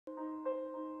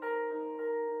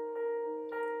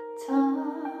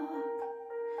talk.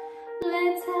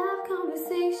 Let's have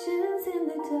conversations in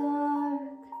the dark.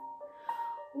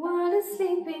 World is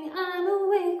sleeping, I'm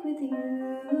awake with you.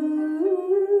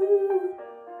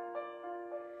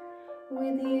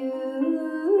 With you.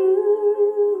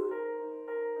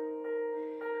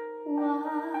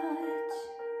 Watch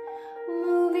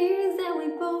movies that we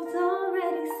both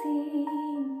already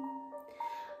seen.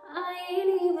 I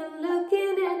ain't even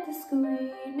looking at the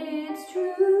screen, it's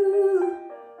true.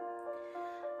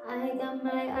 I got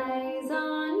my eyes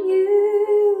on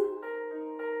you,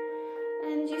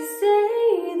 and you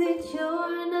say that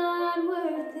you're not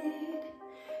worth it.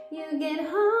 You get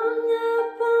hung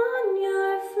up on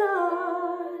your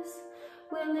flaws.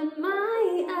 Well, in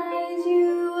my eyes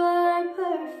you are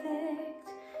perfect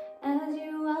as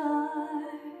you are.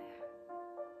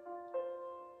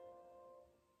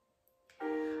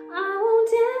 I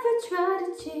won't ever try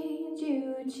to change you.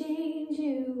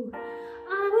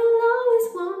 I will always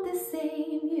want the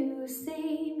same you.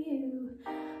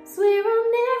 Swear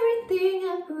on everything I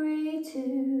pray to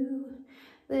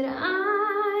that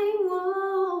I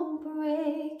won't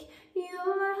break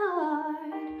your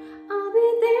heart. I'll be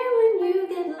there when you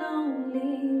get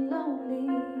lonely.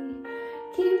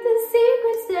 Keep the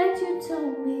secrets that you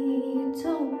told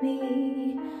me.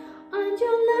 And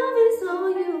your love is all